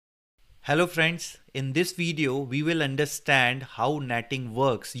Hello friends, in this video we will understand how NATing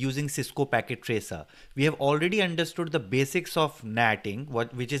works using Cisco Packet Tracer. We have already understood the basics of NATing,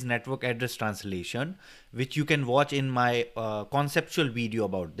 which is network address translation, which you can watch in my conceptual video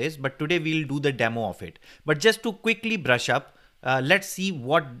about this, but today we'll do the demo of it. But just to quickly brush up, let's see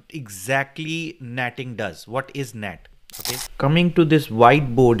what exactly NATing does. What is NAT? Okay. Coming to this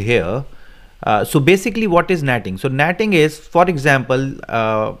whiteboard here, so basically what is NATing? So NATing is, for example,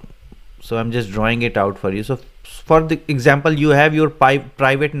 so I'm just drawing it out for you. So for the example, you have your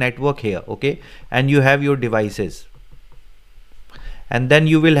private network here, okay, and you have your devices, and then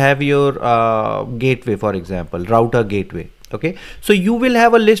you will have your gateway, for example, router gateway, okay. So you will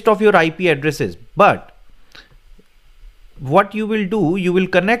have a list of your IP addresses, but what you will do, you will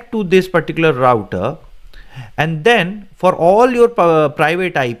connect to this particular router, and then for all your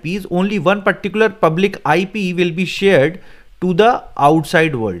private IPs, only one particular public IP will be shared to the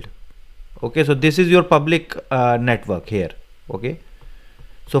outside world. Okay, so this is your public network here. Okay,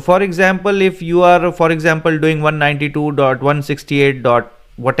 so for example, if you are, for example, doing 192.168.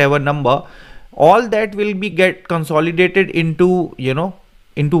 whatever number, all that will be get consolidated into,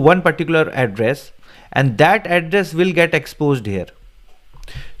 into one particular address, and that address will get exposed here.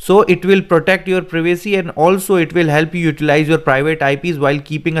 So it will protect your privacy, and also it will help you utilize your private IPs while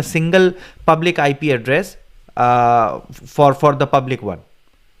keeping a single public IP address for the public one.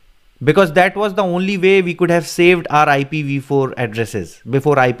 Because that was the only way we could have saved our IPv4 addresses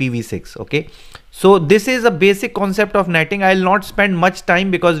before IPv6. Okay, so this is a basic concept of NATing. I'll not spend much time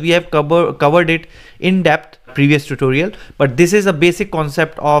because we have covered it in depth previous tutorial, but this is a basic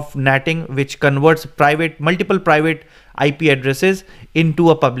concept of NATing, which converts multiple private IP addresses into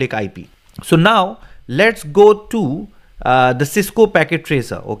a public IP. So now let's go to the Cisco Packet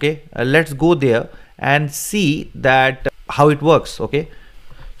Tracer. Okay, let's go there and see that how it works. Okay.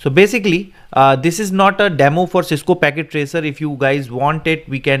 So basically, this is not a demo for Cisco Packet Tracer. If you guys want it,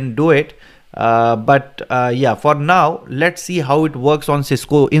 we can do it. Yeah, for now, let's see how it works on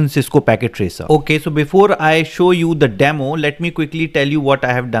Cisco Packet Tracer. Okay, so before I show you the demo, let me quickly tell you what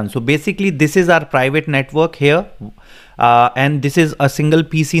I have done. So basically, this is our private network here. And this is a single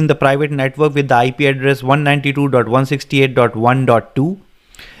PC in the private network with the IP address 192.168.1.2.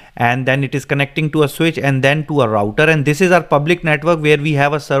 and then it is connecting to a switch and then to a router, and this is our public network where we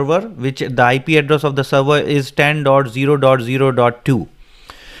have a server, which the IP address of the server is 10.0.0.2.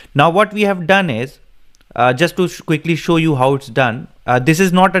 Now what we have done is, just to quickly show you how it's done, this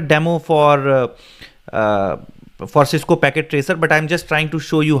is not a demo for Cisco Packet Tracer, but I'm just trying to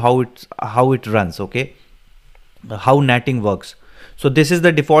show you how it runs. Okay, how NATing works. So this is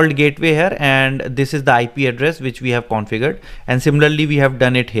the default gateway here, and this is the IP address which we have configured, and similarly we have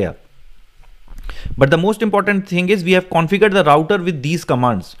done it here. But the most important thing is we have configured the router with these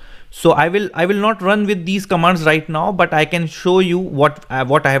commands. So I will not run with these commands right now, but I can show you what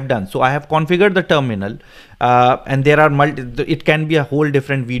I have done. So I have configured the terminal, and there are it can be a whole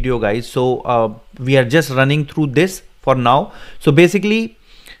different video, guys. So we are just running through this for now. So basically,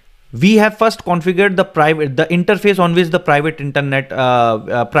 we have first configured the interface on which the private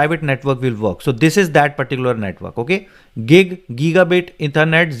network will work. So this is that particular network. Okay, gigabit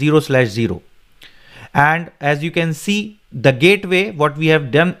Ethernet 0/0, and as you can see, the gateway, what we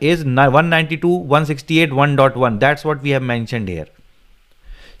have done is 192.168.1.1. that's what we have mentioned here.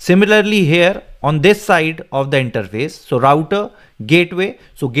 Similarly here on this side of the interface, so router, gateway,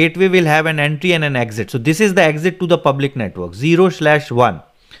 so gateway will have an entry and an exit. So this is the exit to the public network 0/1.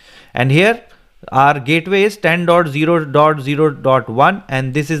 And here our gateway is 10.0.0.1,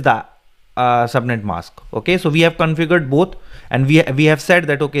 and this is the subnet mask. Okay, so we have configured both, and we have said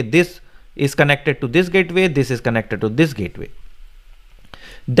that, okay, this is connected to this gateway, this is connected to this gateway.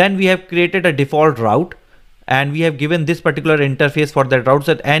 Then we have created a default route, and we have given this particular interface for that route,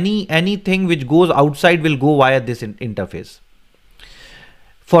 so that anything which goes outside will go via this interface.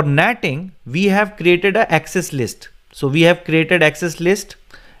 For NATing, we have created an access list. So we have created access list.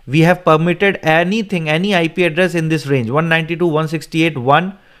 We have permitted anything, any IP address in this range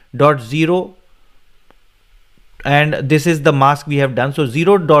 192.168.1.0, and this is the mask we have done. So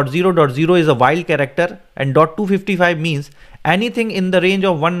 0.0.0 is a wild character, and .255 means anything in the range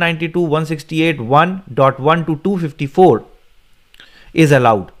of 192.168.1.1 to 254 is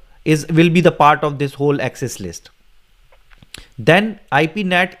allowed, will be the part of this whole access list. Then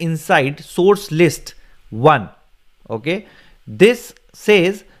IPNAT inside source list 1. Okay, this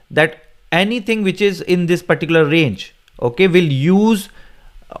says that anything which is in this particular range, okay, will use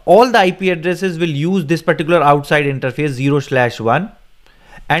all the IP addresses will use this particular outside interface 0/1,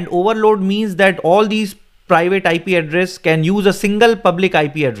 and overload means that all these private IP address can use a single public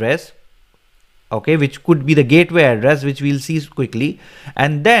IP address okay, which could be the gateway address, which we'll see quickly,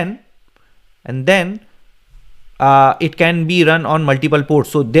 and then it can be run on multiple ports.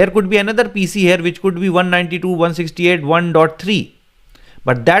 So there could be another PC here which could be 192.168.1.3,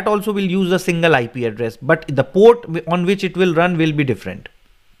 but that also will use a single IP address, but the port on which it will run will be different.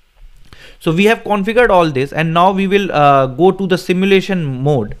 So we have configured all this, and now we will go to the simulation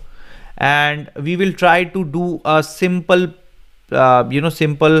mode, and we will try to do a simple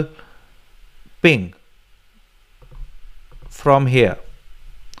simple ping from here,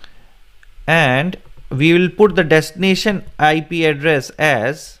 and we will put the destination IP address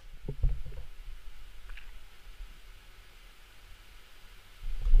as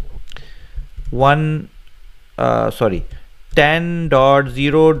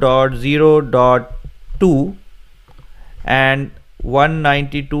 10.0.0.2 and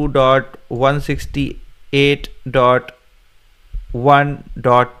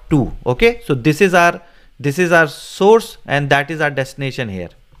 192.168.1.2. okay, so this is our source, and that is our destination here.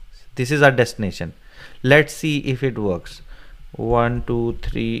 This is our destination. Let's see if it works. 1 2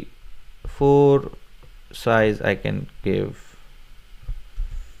 3 4 size I can give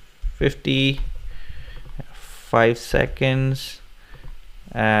 50, 5 seconds,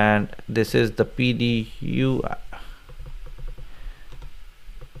 and this is the PDU.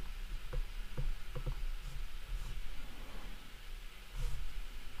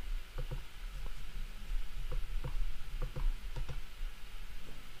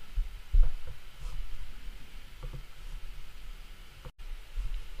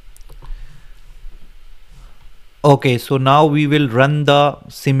 Okay, so now we will run the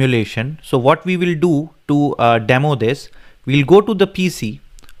simulation. So what we will do to demo this, we'll go to the PC.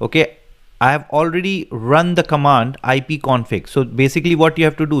 Okay, I have already run the command ipconfig. So basically what you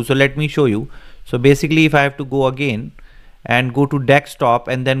have to do, so let me show you. So basically if I have to go again and go to desktop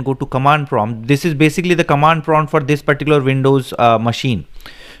and then go to command prompt, this is basically the command prompt for this particular Windows machine.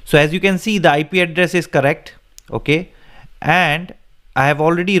 So as you can see, the IP address is correct. Okay, and I have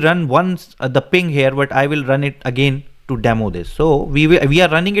already run once the ping here, but I will run it again to demo this. So we are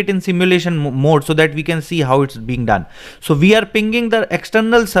running it in simulation mode so that we can see how it's being done. So we are pinging the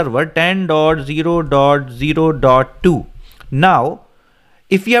external server 10.0.0.2. Now,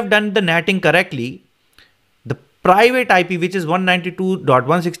 if you have done the NATing correctly, the private IP, which is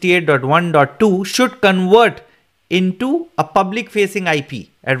 192.168.1.2, should convert into a public facing IP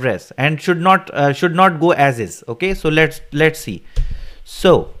address and should not go as is. Okay, so let's see.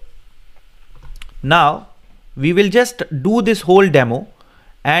 So now we will just do this whole demo,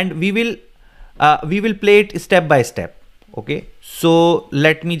 and we will play it step by step. Okay, so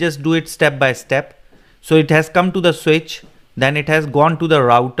let me just do it step by step. So it has come to the switch, then it has gone to the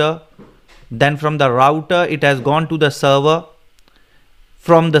router, then from the router it has gone to the server,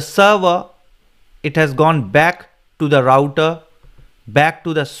 from the server it has gone back to the router, back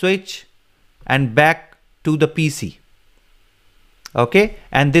to the switch, and back to the PC. Okay,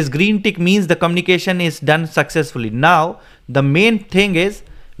 and this green tick means the communication is done successfully. Now the main thing is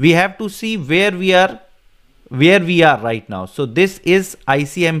we have to see where we are right now. So this is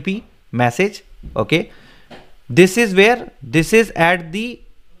ICMP message. Okay, this is at the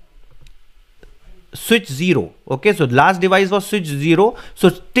switch 0. Okay, so last device was switch 0.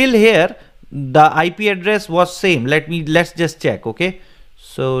 So till here the IP address was same. Let's just check. Okay,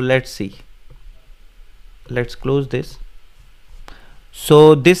 so let's see. Let's close this.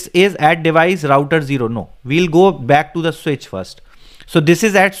 So this is at device router 0. No, we'll go back to the switch first. So this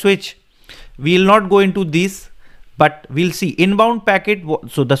is at switch. We'll not go into this, but we'll see inbound packet.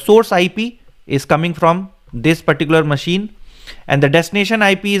 So the source IP is coming from this particular machine, and the destination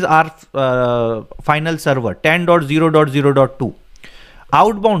IP is our final server 10.0.0.2.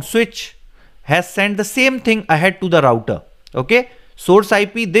 Outbound switch has sent the same thing ahead to the router. Okay, source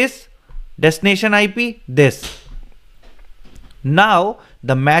IP this, destination IP this. Now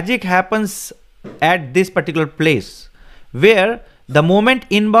the magic happens at this particular place, where the moment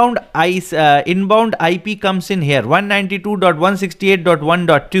inbound IP comes in here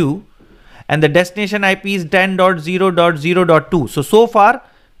 192.168.1.2, and the destination IP is 10.0.0.2. So far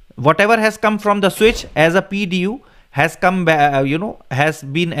whatever has come from the switch as a PDU has come back, has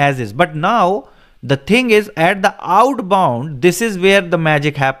been as is. But now the thing is, at the outbound, this is where the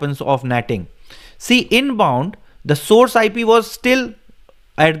magic happens of NATing. See, inbound the source IP was still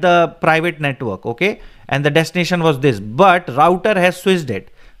at the private network, okay, and the destination was this, but router has switched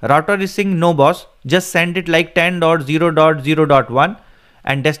it. Router is saying, no boss, just send it like 10.0.0.1,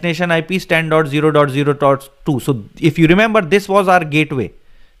 and destination IP is 10.0.0.2. So if you remember, this was our gateway.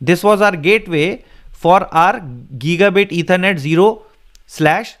 This was our gateway for our gigabit Ethernet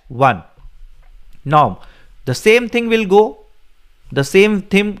 0/1. Now the same thing will go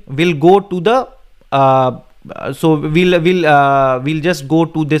to the so we'll just go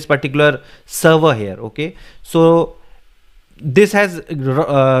to this particular server here. Okay, so this has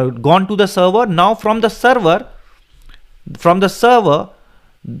gone to the server. Now from the server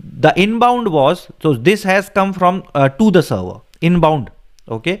the inbound was, so this has come from to the server inbound.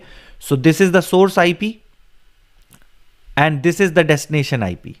 Okay, so this is the source IP and this is the destination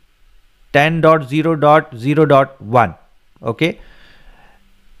IP 10.0.0.1. okay,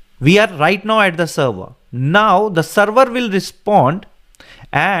 we are right now at the server. Now the server will respond,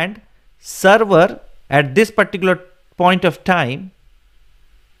 and server at this particular point of time,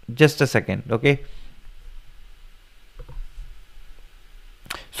 just a second. Okay,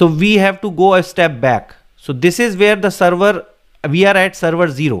 so we have to go a step back. So this is where the server, we are at server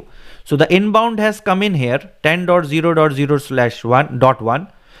 0. So the inbound has come in here 10.0.0/1.1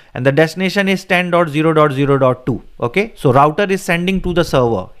 and the destination is 10.0.0.2. okay, so router is sending to the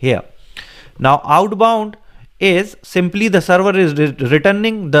server here. Now outbound is simply the server is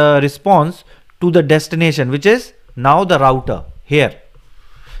returning the response to the destination, which is now the router here.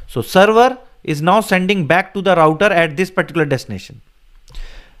 So server is now sending back to the router at this particular destination.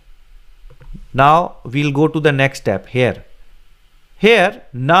 Now we'll go to the next step here. Here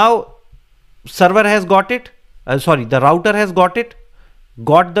now server has got it. The router has got it.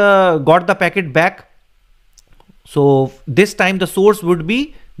 Got the packet back. So this time the source would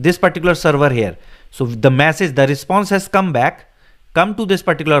be this particular server here. So the response has come to this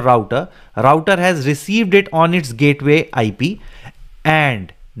particular router. Router has received it on its gateway IP,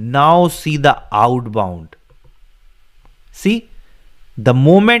 and now see the outbound. See, the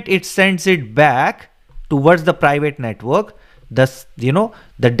moment it sends it back towards the private network, the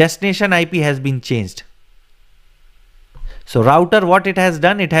destination IP has been changed. So router, what it has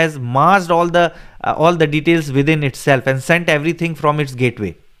done, it has masked all the details within itself and sent everything from its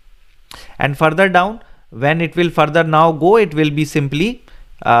gateway. And further down, when it will further now go, it will be simply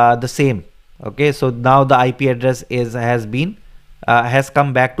the same. Okay, so now the IP address has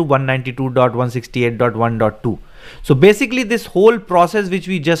come back to 192.168.1.2. So basically this whole process which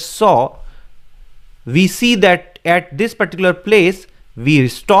we just saw, we see that at this particular place we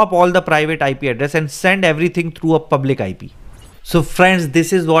stop all the private IP address and send everything through a public IP. So friends,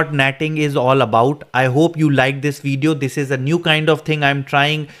 this is what NATing is all about. I hope you like this video. This is a new kind of thing I'm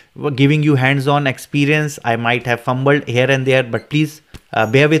trying, giving you hands-on experience. I might have fumbled here and there, but please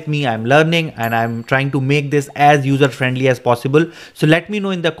bear with me. I'm learning and I'm trying to make this as user-friendly as possible. So let me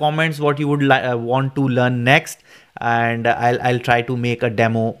know in the comments what you would want to learn next, and I'll try to make a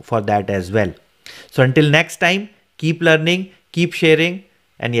demo for that as well. So until next time, keep learning, keep sharing,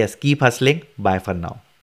 and yes, keep hustling. Bye for now.